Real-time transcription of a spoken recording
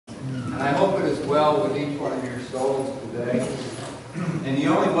And I hope it is well with each one of your souls today. And the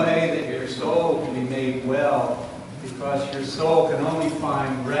only way that your soul can be made well, because your soul can only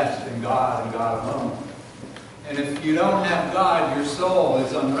find rest in God and God alone. And if you don't have God, your soul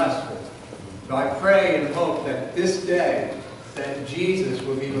is unrestful. So I pray and hope that this day, that Jesus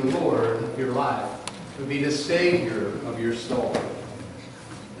will be the Lord of your life, will be the Savior of your soul.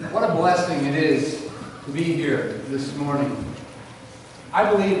 What a blessing it is to be here this morning. I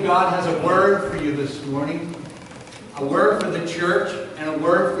believe God has a word for you this morning, a word for the church, and a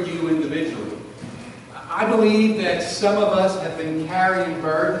word for you individually. I believe that some of us have been carrying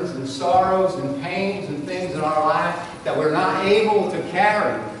burdens and sorrows and pains and things in our life that we're not able to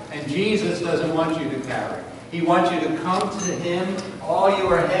carry, and Jesus doesn't want you to carry. He wants you to come to Him, all you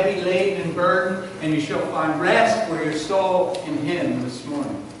are heavy laden and burdened, and you shall find rest for your soul in Him this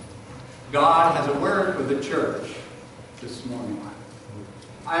morning. God has a word for the church this morning.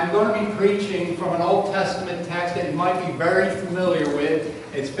 I'm going to be preaching from an Old Testament text that you might be very familiar with.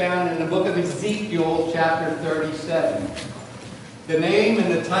 It's found in the book of Ezekiel, chapter 37. The name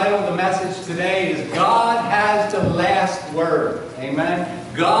and the title of the message today is God Has the Last Word. Amen?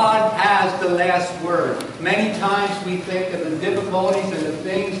 God has the last word. Many times we think of the difficulties and the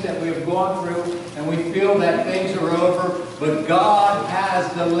things that we have gone through, and we feel that things are over, but God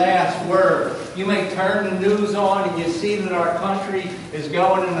has the last word. You may turn the news on and you see that our country is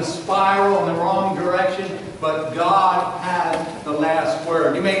going in a spiral in the wrong direction, but God has the last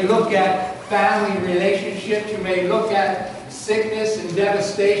word. You may look at family relationships, you may look at sickness and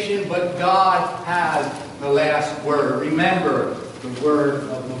devastation, but God has the last word. Remember the word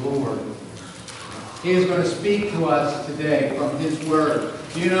of the Lord. He is going to speak to us today from His word.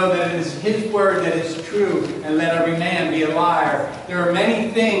 You know that it is His word that is true, and let every man be a liar. There are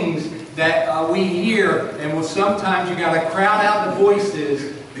many things that we hear, and sometimes you got to crowd out the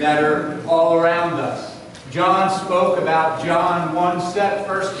voices that are all around us. John spoke about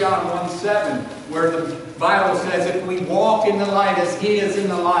First John 1:7, where the Bible says, if we walk in the light as He is in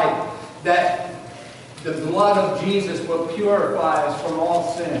the light, that the blood of Jesus will purify us from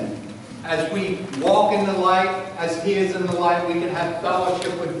all sin. As we walk in the light, as He is in the light, we can have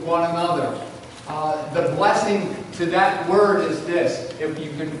fellowship with one another. The blessing to that word is this: if you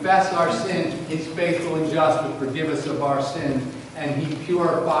confess our sins, He's faithful and just to forgive us of our sins, and He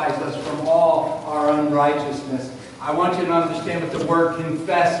purifies us from all our unrighteousness. I want you to understand what the word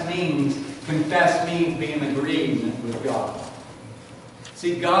confess means. Confess means be in agreement with God.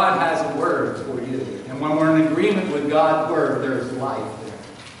 See, God has a word for you. And when we're in agreement with God's word, there is life there.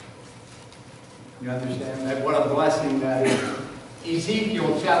 You understand that? What a blessing that is.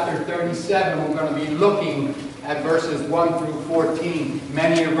 Ezekiel chapter 37, we're going to be looking at verses 1 through 14.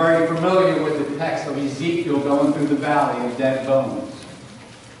 Many are very familiar with the text of Ezekiel going through the valley of dead bones.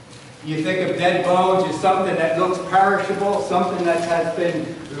 You think of dead bones as something that looks perishable, something that has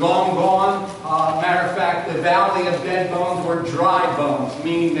been long gone. Matter of fact, the valley of dead bones were dry bones,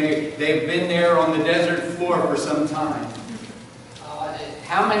 meaning they've been there on the desert floor for some time.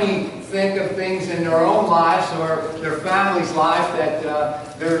 How many think of things in their own lives or their family's life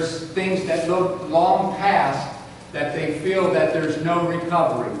that there's things that look long past, that they feel that there's no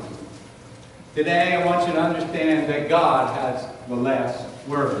recovery? Today I want you to understand that God has the last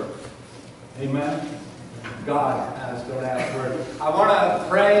word. Amen? God has the last word. I want to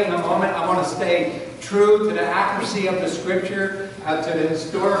pray in a moment. I want to stay true to the accuracy of the Scripture, to the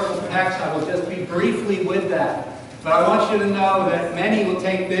historical text. I will just be briefly with that. But I want you to know that many will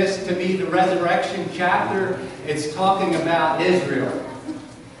take this to be the resurrection chapter. It's talking about Israel.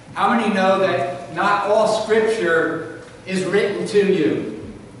 How many know that not all Scripture is written to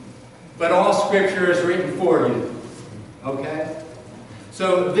you, but all Scripture is written for you? Okay?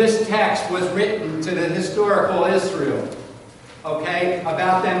 So this text was written to the historical Israel, okay,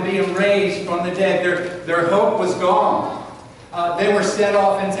 about them being raised from the dead. Their hope was gone. They were set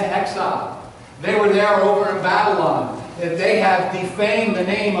off into exile. They were there over in Babylon. They have defamed the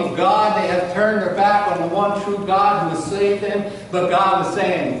name of God. They have turned their back on the one true God who has saved them. But God was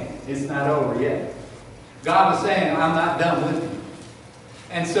saying, it's not over yet. God was saying, I'm not done with you.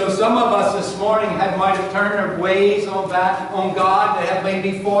 And so some of us this morning might have turned their ways on God. They have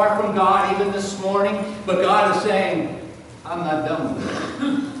maybe far from God even this morning. But God is saying, I'm not done with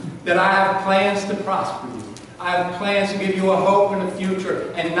you. That I have plans to prosper you. I have plans to give you a hope in the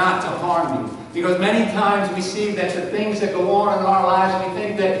future and not to harm you. Because many times we see that the things that go on in our lives, we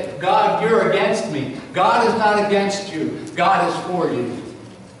think that, God, you're against me. God is not against you. God is for you.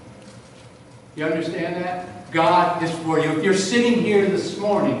 You understand that? God is for you. If you're sitting here this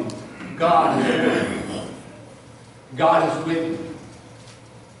morning, God is with you. God is with you.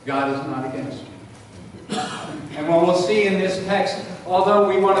 God is not against you. And what we'll see in this text, although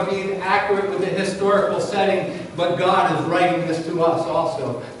we want to be accurate with the historical setting, but God is writing this to us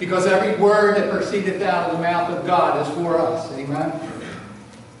also. Because every word that proceedeth out of the mouth of God is for us. Amen?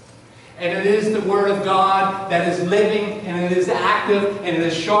 And it is the Word of God that is living, and it is active, and it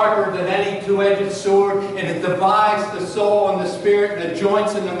is sharper than any two-edged sword, and it divides the soul and the spirit, and the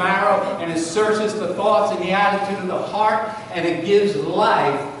joints and the marrow, and it searches the thoughts and the attitude of the heart, and it gives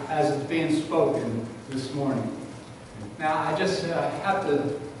life as it's being spoken this morning. Now, I just have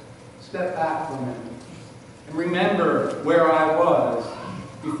to step back for a minute and remember where I was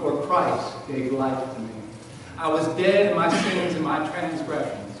before Christ gave life to me. I was dead in my sins and my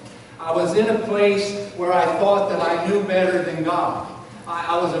transgressions. I was in a place where I thought that I knew better than God.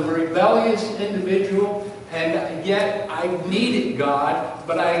 I was a rebellious individual, and yet I needed God,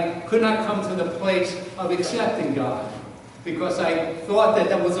 but I could not come to the place of accepting God because I thought that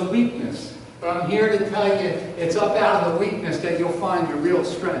that was a weakness. But I'm here to tell you, it's up out of the weakness that you'll find your real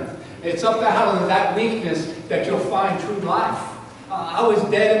strength. It's up out of that weakness that you'll find true life. I was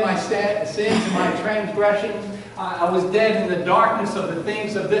dead in my sins and my transgressions. I was dead in the darkness of the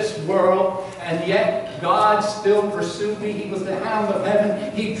things of this world, and yet God still pursued me. He was the hound of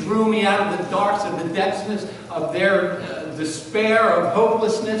heaven. He drew me out of the darks of the depths of their despair, of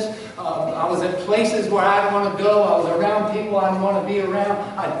hopelessness. I was at places where I didn't want to go. I was around people I didn't want to be around.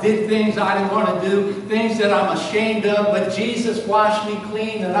 I did things I didn't want to do, things that I'm ashamed of, but Jesus washed me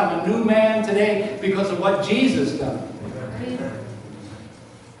clean, and I'm a new man today because of what Jesus done.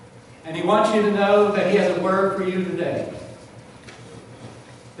 And He wants you to know that He has a word for you today.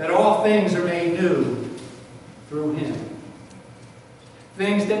 That all things are made new through Him.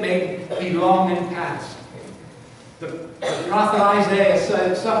 Things that may be long and past. The prophet Isaiah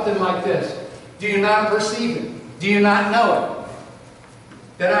said something like this. Do you not perceive it? Do you not know it?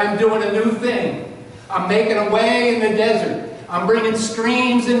 That I'm doing a new thing. I'm making a way in the desert. I'm bringing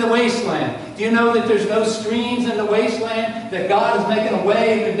streams in the wasteland. Do you know that there's no streams in the wasteland? That God is making a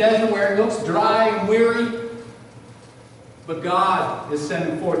way in the desert where it looks dry and weary? But God is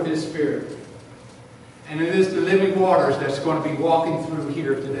sending forth His Spirit. And it is the living waters that's going to be walking through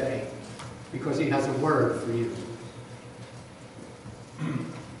here today. Because He has a word for you.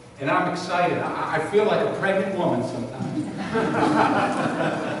 And I'm excited. I feel like a pregnant woman sometimes.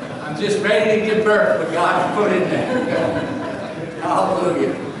 I'm just ready to give birth, what God put in there.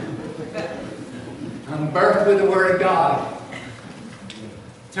 Hallelujah. I'm birthed with the Word of God.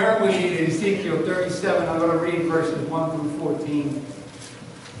 Turn with me to Ezekiel 37. I'm going to read verses 1 through 14.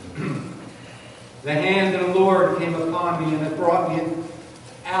 The hand of the Lord came upon me, and it brought me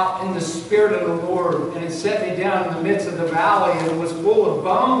out in the Spirit of the Lord, and it set me down in the midst of the valley, and it was full of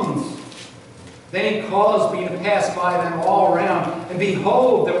bones. Then He caused me to pass by them all around, and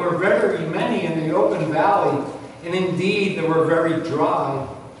behold, there were very many in the open valley, and indeed they were very dry.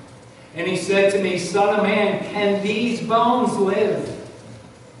 And He said to me, Son of man, can these bones live?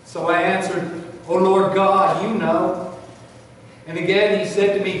 So I answered, O Lord God, you know. And again He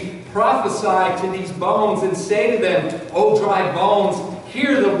said to me, prophesy to these bones, and say to them, O dry bones,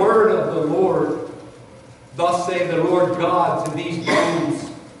 hear the word of the Lord. Thus saith the Lord God to these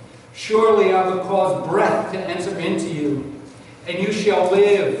bones, surely I will cause breath to enter into you, and you shall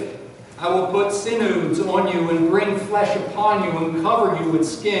live. I will put sinews on you, and bring flesh upon you, and cover you with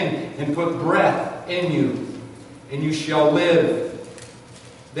skin, and put breath in you, and you shall live.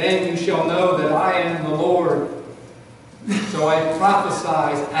 Then you shall know that I am the Lord. So I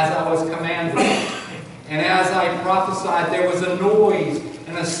prophesied as I was commanded. And as I prophesied, there was a noise,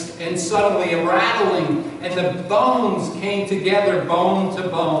 and suddenly a rattling, and the bones came together, bone to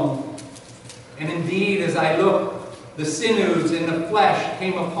bone. And indeed, as I looked, the sinews and the flesh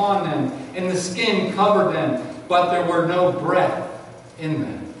came upon them, and the skin covered them, but there were no breath in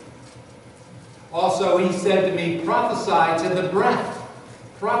them. Also He said to me, prophesy to the breath.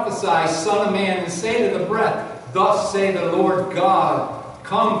 Prophesy, Son of man, and say to the breath, thus say the Lord God,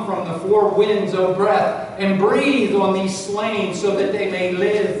 come from the four winds, O breath, and breathe on these slain so that they may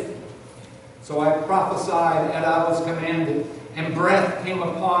live. So I prophesied as I was commanded, and breath came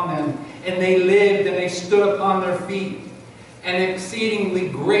upon them, and they lived, and they stood upon their feet, an exceedingly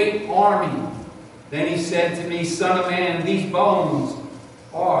great army. Then He said to me, Son of man, these bones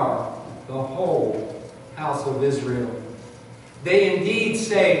are the whole house of Israel. They indeed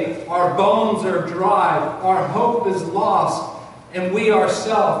say, our bones are dry, our hope is lost, and we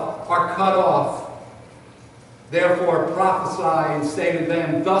ourselves are cut off. Therefore prophesy and say to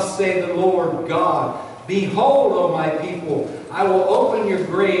them, thus say the Lord God, behold, O my people, I will open your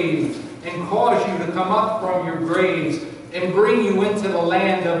graves and cause you to come up from your graves, and bring you into the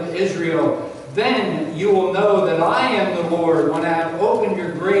land of Israel. Then you will know that I am the Lord, when I have opened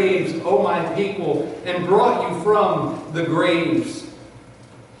your graves, O my people, and brought you from the graves.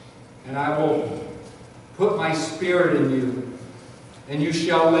 And I will put my spirit in you, and you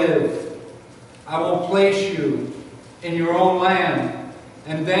shall live. I will place you in your own land,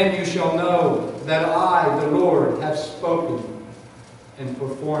 and then you shall know that I, the Lord, have spoken and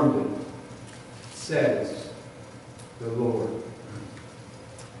performed it, says the Lord.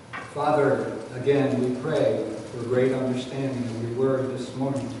 Father, again, we pray for great understanding of your word this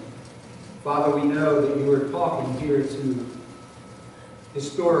morning. Father, we know that you are talking here to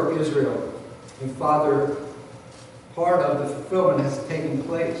historic Israel. And Father, part of the fulfillment has taken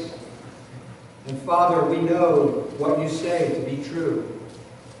place. And Father, we know what you say to be true,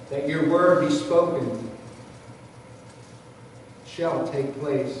 that your word be spoken shall take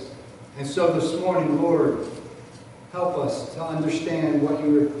place. And so this morning, Lord, help us to understand what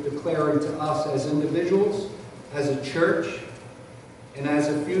you are declaring to us as individuals, as a church, and as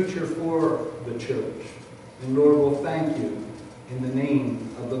a future for the church. And Lord, we'll thank you in the name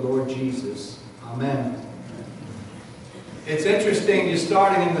of the Lord Jesus. Amen. It's interesting, you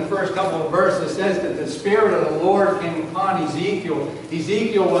starting in the first couple of verses, it says that the Spirit of the Lord came upon Ezekiel.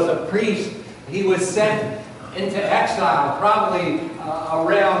 Ezekiel was a priest. He was sent into exile, probably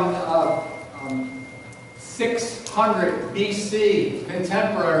around 600 BC.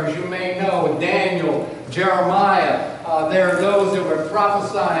 Contemporaries, you may know, Daniel, Jeremiah. There are those that were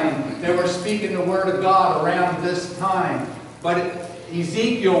prophesying, that were speaking the word of God around this time. But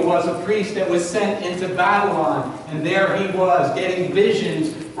Ezekiel was a priest that was sent into Babylon, and there he was getting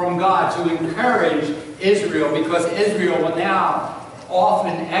visions from God to encourage Israel, because Israel was now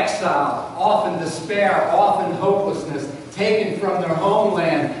often exile, often despair, often hopelessness, taken from their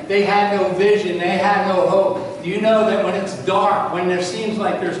homeland. They had no vision, they had no hope. Do you know that when it's dark, when there seems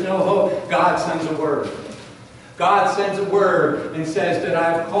like there's no hope, God sends a word? God sends a word and says that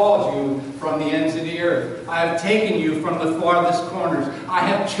I have called you from the ends of the earth. I have taken you from the farthest corners. I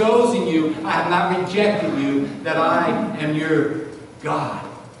have chosen you. I have not rejected you, that I am your God.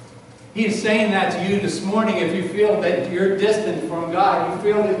 He is saying that to you this morning. If you feel that you're distant from God,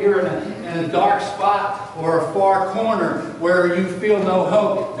 you feel that you're in a dark spot or a far corner where you feel no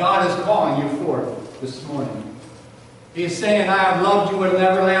hope, God is calling you forth this morning. He is saying, I have loved you with an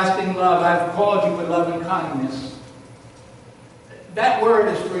everlasting love. I have called you with loving kindness. That word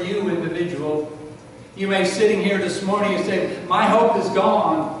is for you, individual. You may sitting here this morning and say, my hope is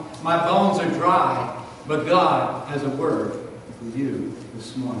gone. My bones are dry. But God has a word for you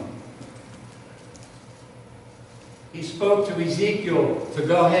this morning. He spoke to Ezekiel to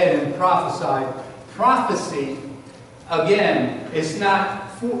go ahead and prophesy. Prophecy, again, is not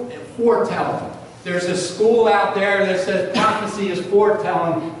foretelling. There's a school out there that says prophecy is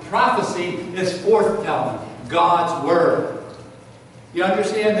foretelling. Prophecy is forthtelling. God's word. You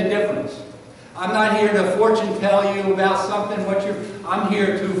understand the difference? I'm not here to fortune tell you about something. I'm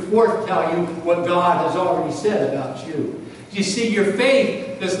here to foretell you what God has already said about you. You see, your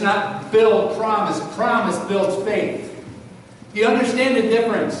faith does not build promise. Promise builds faith. Do you understand the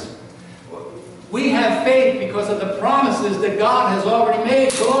difference? We have faith because of the promises that God has already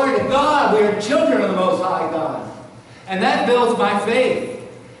made. Glory to God. We are children of the Most High God. And that builds my faith.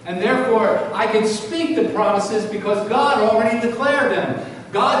 And therefore, I can speak the promises because God already declared them.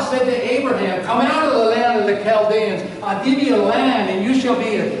 God said to Abraham, come out of the land of the Chaldeans. I'll give you a land, and you shall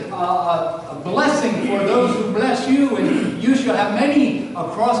be a blessing for those who bless you. And you shall have many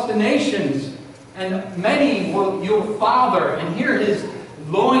across the nations. And many will your father. And here his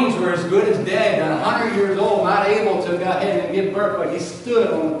loins were as good as dead, 100 years old, not able to go ahead and give birth, but he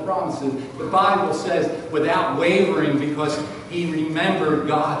stood on the promises. The Bible says without wavering, because he remembered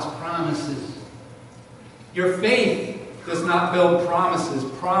God's promises. Your faith does not build promises.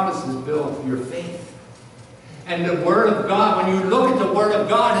 Promises build your faith. And the Word of God, when you look at the Word of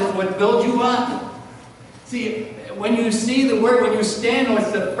God, is what builds you up. See, when you see the Word, when you stand on it,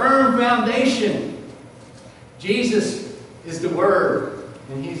 it's the firm foundation. Jesus is the Word.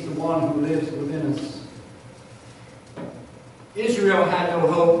 And He's the one who lives within us. Israel had no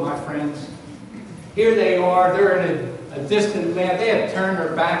hope, my friends. Here they are. They're in a distant land. They have turned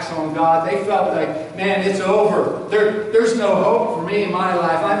their backs on God. They felt like, man, it's over. There's no hope for me in my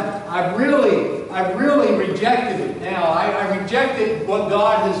life. I've really rejected it now. I rejected what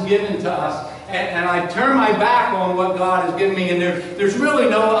God has given to us. And I turn my back on what God has given me. And there's really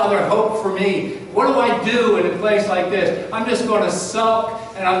no other hope for me. What do I do in a place like this? I'm just going to sulk,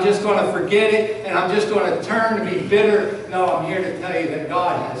 and I'm just going to forget it, and I'm just going to turn to be bitter. No, I'm here to tell you that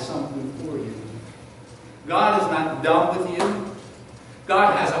God has something for you. God is not done with you.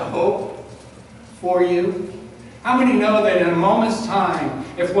 God has a hope for you. How many know that in a moment's time,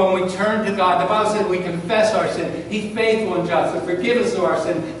 if when we turn to God, the Bible said we confess our sin, He's faithful and just to forgive us of our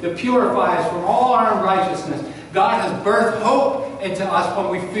sin, to purify us from all our unrighteousness. God has birthed hope into us when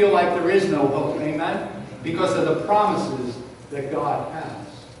we feel like there is no hope. Amen? Because of the promises that God has.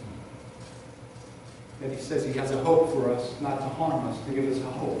 That He says He has a hope for us, not to harm us, to give us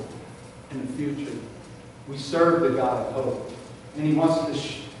a hope in the future. We serve the God of hope. And He wants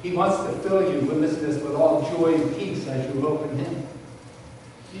to fill you with all joy and peace as you hope in Him.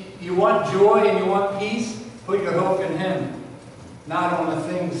 You want joy and you want peace? Put your hope in Him. Not on the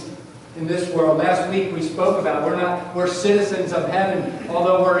things in this world. Last week we spoke about we're citizens of heaven.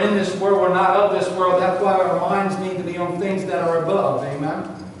 Although we're in this world, we're not of this world. That's why our minds need to be on things that are above.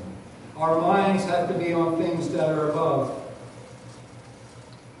 Amen? Our minds have to be on things that are above.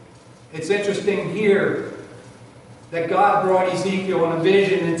 It's interesting here that God brought Ezekiel on a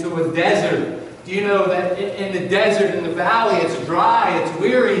vision into a desert. Do you know that in the desert, in the valley, it's dry, it's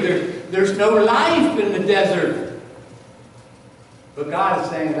weary, there's no life in the desert. But God is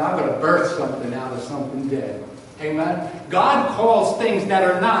saying, I'm going to birth something out of something dead. Amen? God calls things that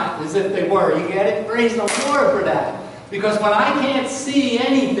are not as if they were. You get it? Praise the Lord for that. Because when I can't see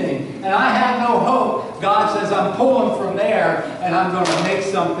anything and I have no hope, God says, I'm pulling from there and I'm going to make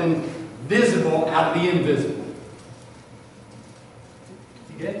something visible out of the invisible.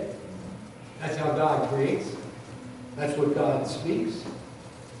 You get it? That's how God creates. That's what God speaks.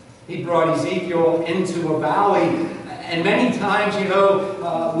 He brought Ezekiel into a valley. And many times,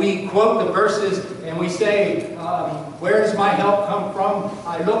 we quote the verses and we say, where does my help come from?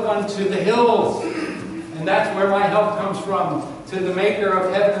 I look unto the hills. And that's where my help comes from. To the maker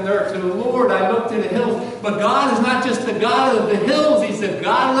of heaven and earth. To the Lord I look to the hills. But God is not just the God of the hills. He's the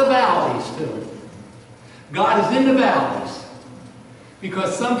God of the valleys too. God is in the valleys.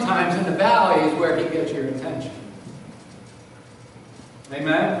 Because sometimes in the valley is where He gets your attention.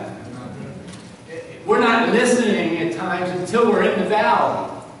 Amen? We're not listening at times until we're in the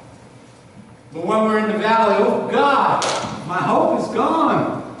valley. But when we're in the valley, oh God, my hope is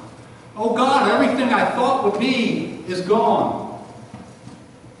gone. Oh God, everything I thought would be is gone.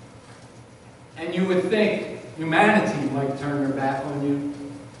 And you would think humanity might turn their back on you.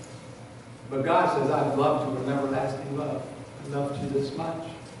 But God says, I've loved you with everlasting love. I loved you this much.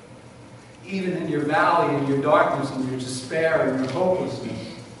 Even in your valley, in your darkness, in your despair, in your hopelessness,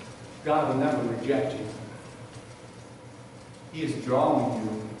 God will never reject you. He is drawing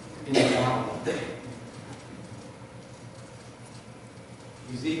you in the valley.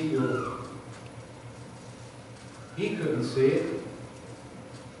 Ezekiel, he couldn't see it.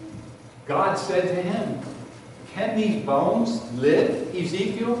 God said to him, can these bones live,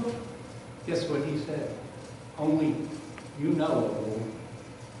 Ezekiel? Guess what he said? Only you know it, Lord.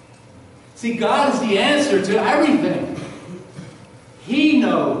 See, God is the answer to everything. He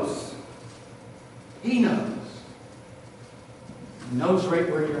knows. He knows. He knows right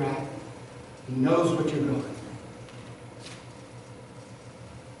where you're at. He knows what you're going through.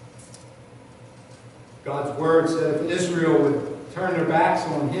 God's word said if Israel would turn their backs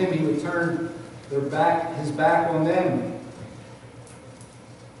on Him, He would turn His back on them.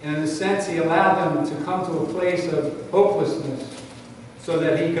 And in a sense, He allowed them to come to a place of hopelessness so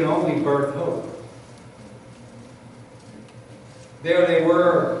that He can only birth hope. There they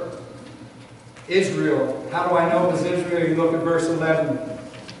were, Israel. How do I know it was Israel? You look at verse 11.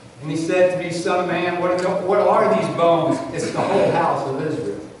 And He said to me, Son of man, what are these bones? It's the whole house of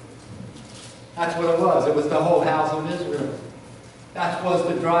Israel. That's what it was. It was the whole house of Israel. That was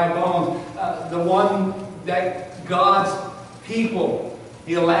the dry bones. The one that God's people,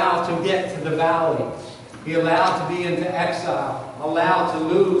 He allowed to get to the valleys. He allowed to be into exile. Allowed to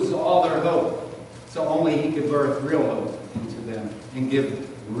lose all their hope. So only He could birth real hope into them and give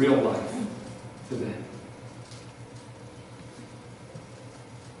real life to them.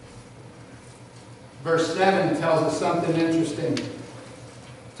 Verse 7 tells us something interesting.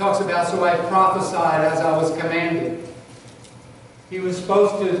 Talks about, so I prophesied as I was commanded. He was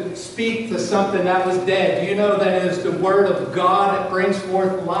supposed to speak to something that was dead. Do you know that it is the Word of God that brings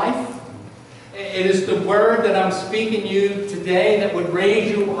forth life? It is the Word that I'm speaking to you today that would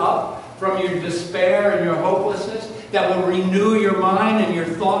raise you up from your despair and your hopelessness, that will renew your mind and your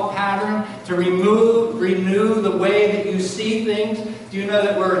thought pattern, to renew the way that you see things. Do you know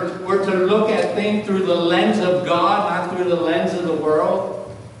that we're to look at things through the lens of God, not through the lens of the world?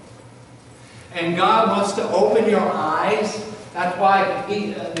 And God wants to open your eyes That's why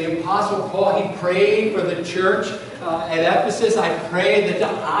the Apostle Paul, he prayed for the church at Ephesus. I pray that the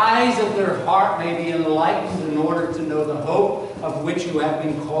eyes of their heart may be enlightened in order to know the hope of which you have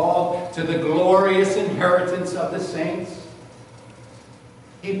been called, to the glorious inheritance of the saints.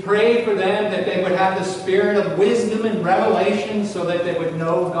 He prayed for them that they would have the spirit of wisdom and revelation so that they would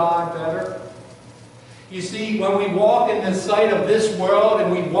know God better. You see, when we walk in the sight of this world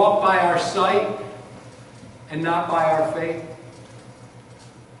and we walk by our sight and not by our faith,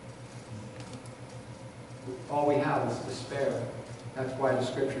 all we have is despair. That's why the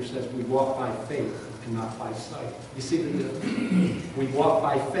Scripture says we walk by faith and not by sight. You see the difference? We walk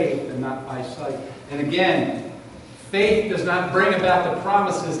by faith and not by sight. And again, faith does not bring about the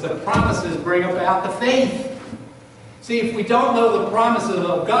promises. The promises bring about the faith. See, if we don't know the promises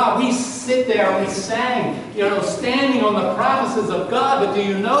of God, we sit there and we sang, standing on the promises of God. But do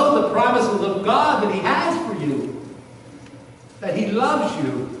you know the promises of God that He has for you? That He loves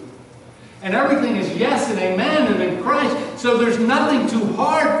you. And everything is yes and amen and in Christ. So there's nothing too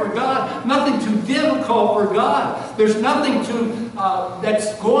hard for God, nothing too difficult for God. There's nothing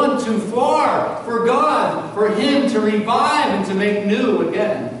that's gone too far for God, for Him to revive and to make new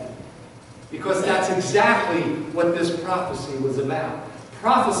again. Because that's exactly what this prophecy was about.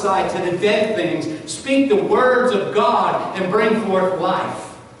 Prophesy to the dead things, speak the words of God, and bring forth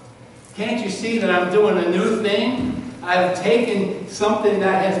life. Can't you see that I'm doing a new thing? I've taken something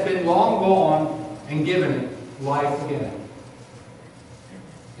that has been long gone and given it life again.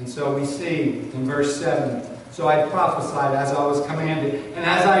 And so we see in verse 7, so I prophesied as I was commanded. And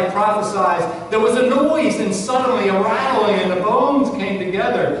as I prophesied, there was a noise and suddenly a rattling and the bones came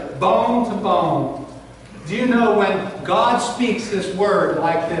together, bone to bone. Do you know when God speaks this word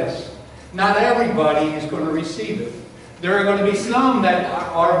like this, not everybody is going to receive it. There are going to be some that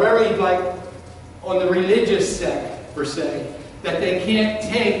are very on the religious sect, per se, that they can't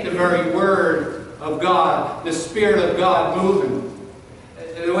take the very word of God, the Spirit of God moving.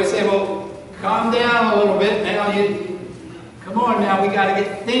 They always say, well, calm down a little bit now. Come on now, we got to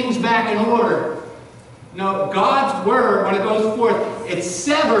get things back in order. No, God's word, when it goes forth, it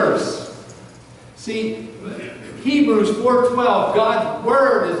severs. See, Hebrews 4:12, God's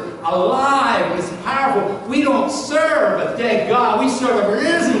word is alive, it's powerful. We don't serve a dead God. We serve a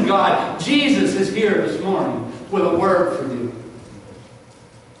risen God. Jesus is here this morning with a word for you.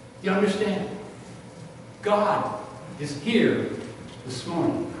 You understand? God is here this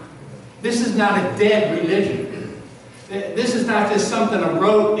morning. This is not a dead religion. This is not just something, a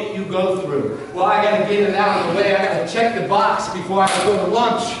road that you go through. Well, I got to get it out of the way. I got to check the box before I go to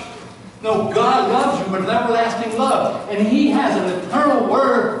lunch. No, God loves you with an everlasting love. And He has an eternal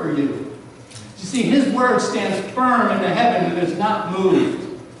word for you. You see, His word stands firm in the heaven and is not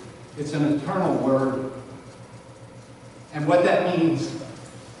moved. It's an eternal word. And what that means,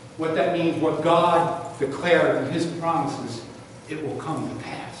 what God declared in His promises, it will come to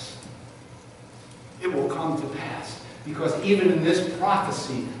pass. It will come to pass. Because even in this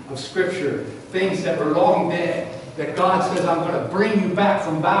prophecy of Scripture, things that were long dead, that God says, I'm going to bring you back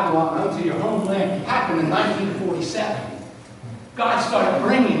from Babylon unto your homeland, happened in 1947. God started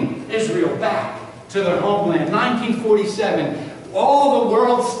bringing Israel back to their homeland. 1947, all the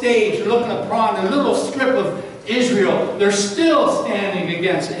world stage looking upon a little strip of Israel. They're still standing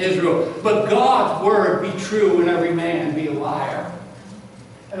against Israel. But God's word be true and every man be a liar.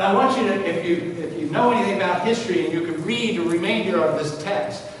 And I want you to, if you know anything about history, and you can read the remainder of this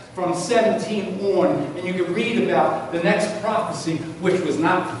text from 17 on, and you can read about the next prophecy, which was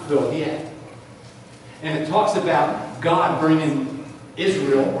not fulfilled yet. And it talks about God bringing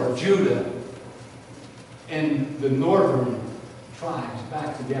Israel, or Judah, and the northern tribes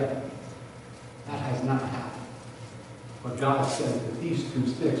back together. That has not happened. But God says that these two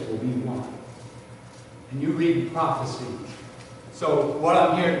sticks will be one. And you read prophecy. So what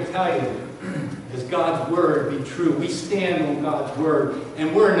I'm here to tell you is God's word be true. We stand on God's word.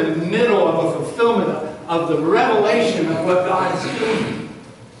 And we're in the middle of a fulfillment of the revelation of what God is doing.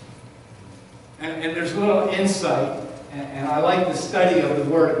 And there's a little insight. And I like the study of the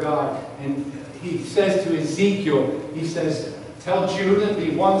word of God. And He says to Ezekiel, He says, tell Judah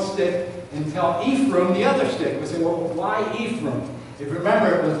the one stick, and tell Ephraim the other stick. We say, well, why Ephraim? If you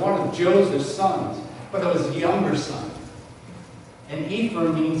remember, it was one of Joseph's sons, but it was the younger son. And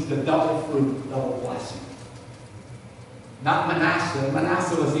Ephraim means the double fruit, double blessing. Not Manasseh.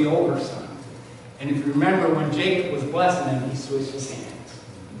 Manasseh was the older son. And if you remember, when Jacob was blessing him, he switched his hands.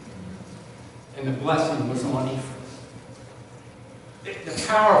 And the blessing was on Ephraim. The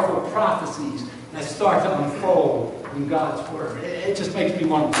powerful prophecies that start to unfold in God's word. It just makes me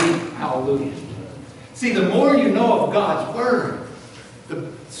want to weep. Hallelujah. See, the more you know of God's Word,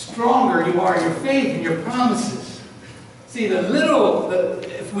 the stronger you are in your faith and your promises. See,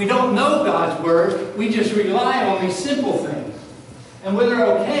 if we don't know God's Word, we just rely on these simple things. And when they're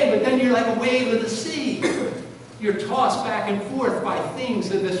okay, but then you're like a wave of the sea. You're tossed back and forth by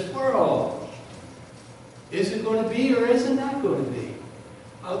things of this world. Is it going to be or is it not going to be?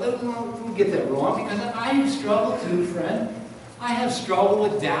 Don't get that wrong, because I have struggled too, friend. I have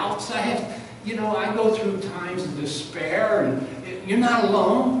struggled with doubts. I go through times of despair, and you're not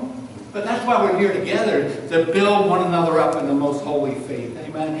alone. But that's why we're here together, to build one another up in the most holy faith.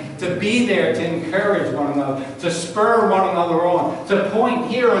 Amen. To be there to encourage one another, to spur one another on, to point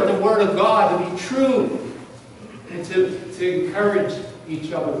here at the Word of God to be true, and to encourage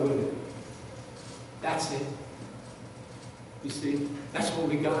each other with it. That's it. You see, that's what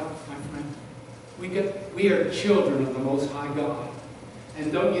we got, my friend. We are children of the Most High God. And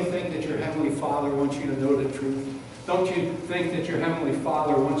don't you think that your Heavenly Father wants you to know the truth? Don't you think that your Heavenly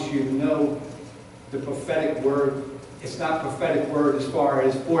Father wants you to know the prophetic word? It's not prophetic word as far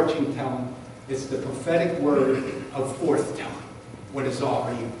as fortune telling. It's the prophetic word of forth telling. What has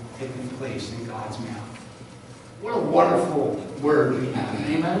already taken place in God's mouth. What a wonderful word we have.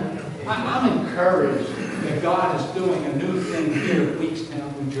 Amen? I'm encouraged that God is doing a new thing here at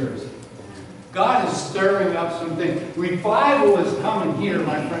Weekstown, New Jersey. God is stirring up some things. Revival is coming here,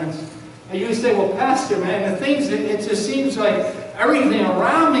 my friends. And you say, well, Pastor, man, it just seems like everything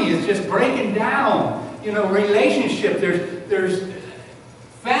around me is just breaking down. Relationship, there's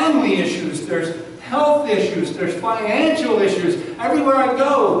family issues, there's health issues, there's financial issues. Everywhere I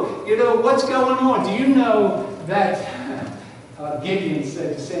go, what's going on? Do you know that Gideon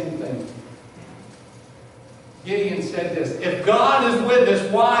said the same thing? Gideon said this, if God is with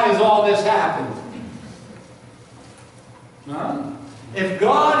us, why has all this happened? Huh? If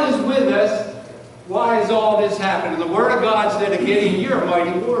God is with us, why has all this happened? And the Word of God said to Gideon, you're a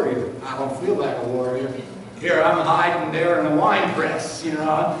mighty warrior. I don't feel like a warrior. Here, I'm hiding there in the wine press.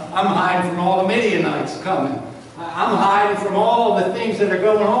 I'm hiding from all the Midianites coming. I'm hiding from all the things that are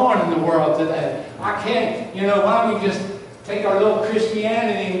going on in the world today. I can't, why don't we just take our little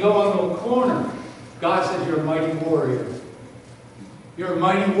Christianity and go into a corner? God says, you're a mighty warrior. You're a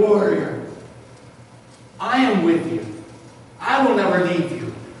mighty warrior. I am with you. I will never leave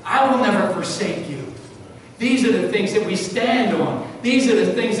you. I will never forsake you. These are the things that we stand on. These are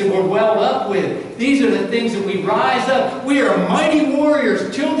the things that we're welled up with. These are the things that we rise up. We are mighty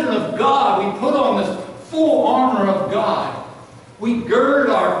warriors, children of God. We put on this full armor of God. We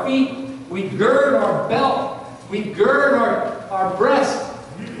gird our feet. We gird our belt. We gird our breast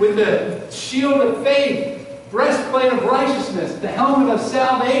with the shield of faith, breastplate of righteousness, the helmet of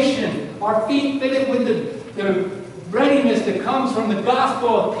salvation, our feet fitted with the readiness that comes from the gospel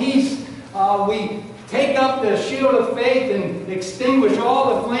of peace. We take up the shield of faith and extinguish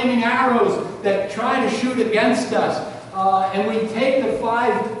all the flaming arrows that try to shoot against us. And we take the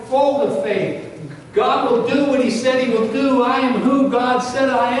fivefold of faith. God will do what He said He will do. I am who God said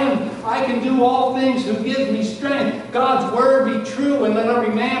I am. I can do all things who gives me strength. God's word be true, and let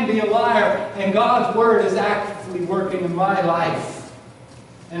every man be a liar. And God's word is actively working in my life.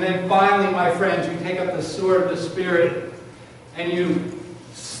 And then finally, my friends, you take up the sword of the Spirit and you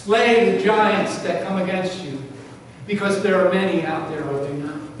slay the giants that come against you. Because there are many out there, are there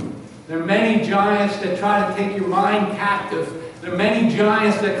not? There are many giants that try to take your mind captive. There are many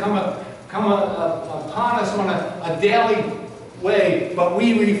giants that come upon us on a daily way, but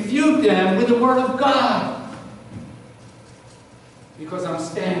we refute them with the Word of God. Because I'm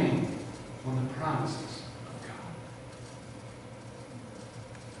standing on the promises of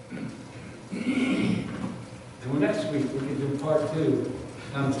God. And next week we can do part 2.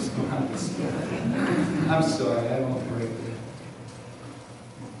 I'm just going to start. I'm sorry, I won't break it.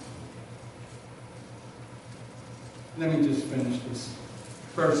 Let me just finish this.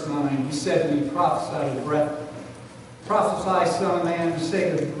 Verse 9, He said to me, prophesy to breath. Prophesy, son of man,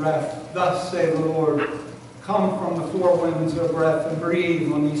 say to breath, thus say the Lord, come from the four winds of breath and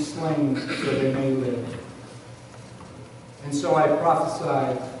breathe on these slain so they may live. And so I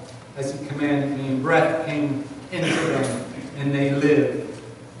prophesied as He commanded me, and breath came into them, and they lived.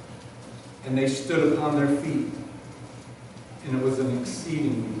 And they stood upon their feet, and it was an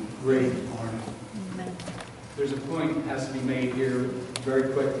exceedingly great army. There's a point that has to be made here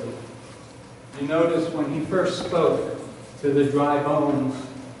very quickly. You notice when He first spoke to the dry bones,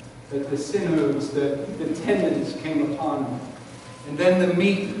 that the sinews, the tendons came upon them. And then the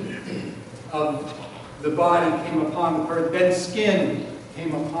meat of the body came upon the person. Then skin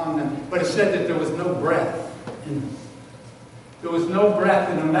came upon them. But it said that there was no breath in them. There was no breath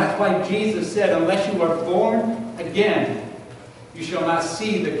in them. That's why Jesus said, unless you are born again, you shall not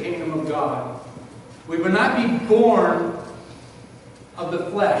see the kingdom of God. We will not be born of the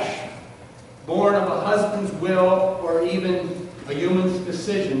flesh, born of a husband's will or even a human's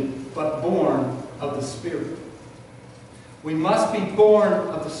decision, but born of the Spirit. We must be born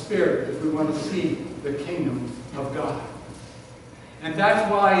of the Spirit if we want to see the kingdom of God. And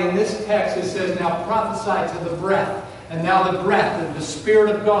that's why in this text it says, now prophesy to the breath. And now the breath of the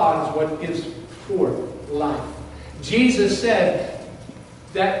Spirit of God is what gives forth life. Jesus said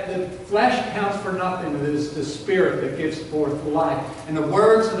that the flesh counts for nothing. It is the Spirit that gives forth life. And the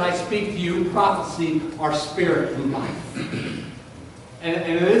words that I speak to you, prophecy, are spirit and life. And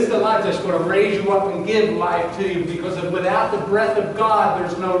it is the life that's going to raise you up and give life to you, because without the breath of God,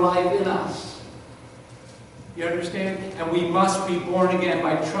 there's no life in us. You understand? And we must be born again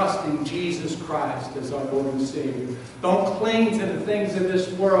by trusting Jesus Christ as our Lord and Savior. Don't cling to the things of this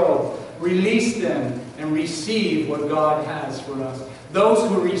world. Release them and receive what God has for us. Those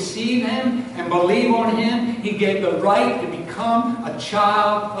who receive Him and believe on Him, He gave the right to become a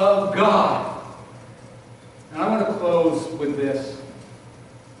child of God. And I want to close with this.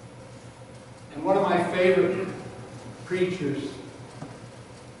 And one of my favorite preachers,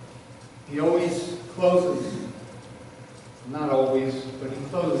 he always closes, not always, but he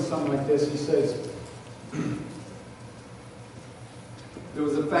closes something like this. He says, there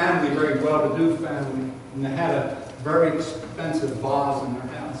was a family, a very well-to-do family, and they had a very expensive vase in their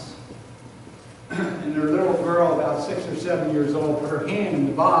house. And their little girl, about 6 or 7 years old, put her hand in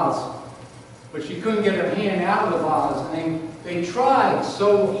the vase, but she couldn't get her hand out of the vase. And they tried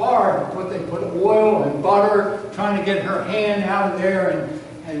so hard, they put oil and butter, trying to get her hand out of there,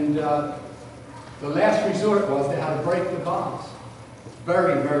 and the last resort was they had to break the vase.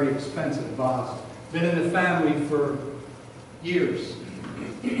 Very, very expensive vase. Been in the family for years.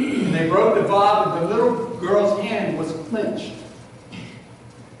 And they broke the vase, and the little girl's hand was clenched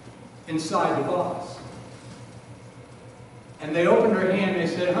inside the vase. And they opened her hand, and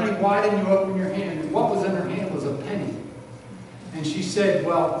they said, honey, why didn't you open your hand? And what was in her hand was a penny. And she said,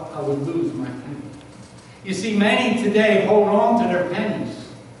 well, I would lose my penny. You see, many today hold on to their pennies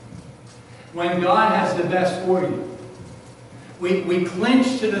when God has the best for you. We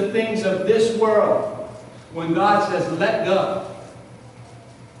clinch to the things of this world when God says, let go.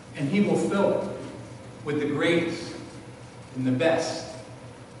 And He will fill it with the greatest and the best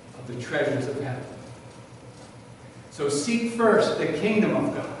of the treasures of heaven. So seek first the kingdom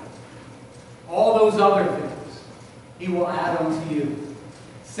of God. All those other things He will add unto you.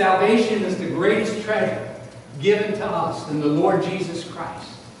 Salvation is the greatest treasure given to us in the Lord Jesus Christ.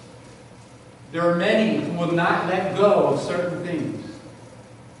 There are many who will not let go of certain things.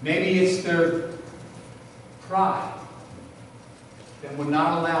 Maybe it's their pride that would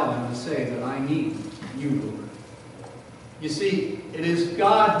not allow them to say that I need you, Lord. You see, it is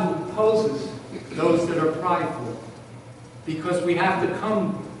God who opposes those that are prideful, because we have to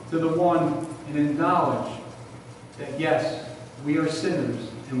come to the one and acknowledge that yes, we are sinners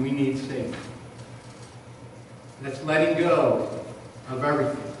and we need Savior. That's letting go of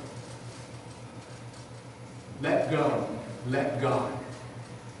everything. Let go. Let God.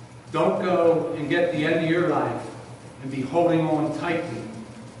 Don't go and get the end of your life and be holding on tightly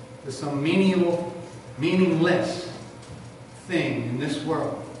to some meaningless thing in this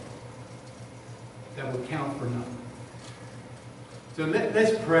world that will count for nothing. So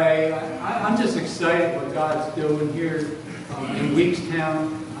let's pray. I'm just excited what God's doing here in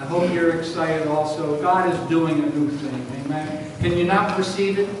Weekstown. I hope you're excited also. God is doing a new thing. Amen. Can you not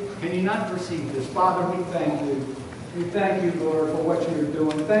perceive it? Can you not perceive this? Father, we thank you. We thank you, Lord, for what you're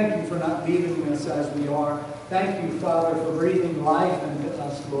doing. Thank you for not leaving us as we are. Thank you, Father, for breathing life into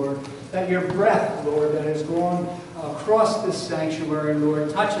us, Lord. That your breath, Lord, that has gone across this sanctuary, Lord,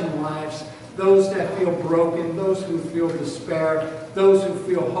 touching lives, those that feel broken, those who feel despair, those who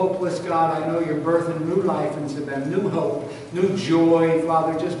feel hopeless, God, I know you're birthing new life into them, new hope, new joy.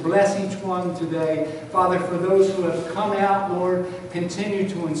 Father, just bless each one today. Father, for those who have come out, Lord, continue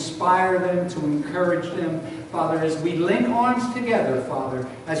to inspire them, to encourage them. Father, as we link arms together, Father,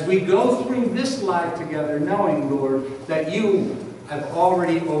 as we go through this life together, knowing, Lord, that you have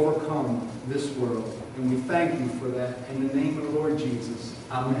already overcome this world. And we thank you for that. In the name of the Lord Jesus.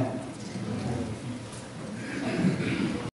 Amen.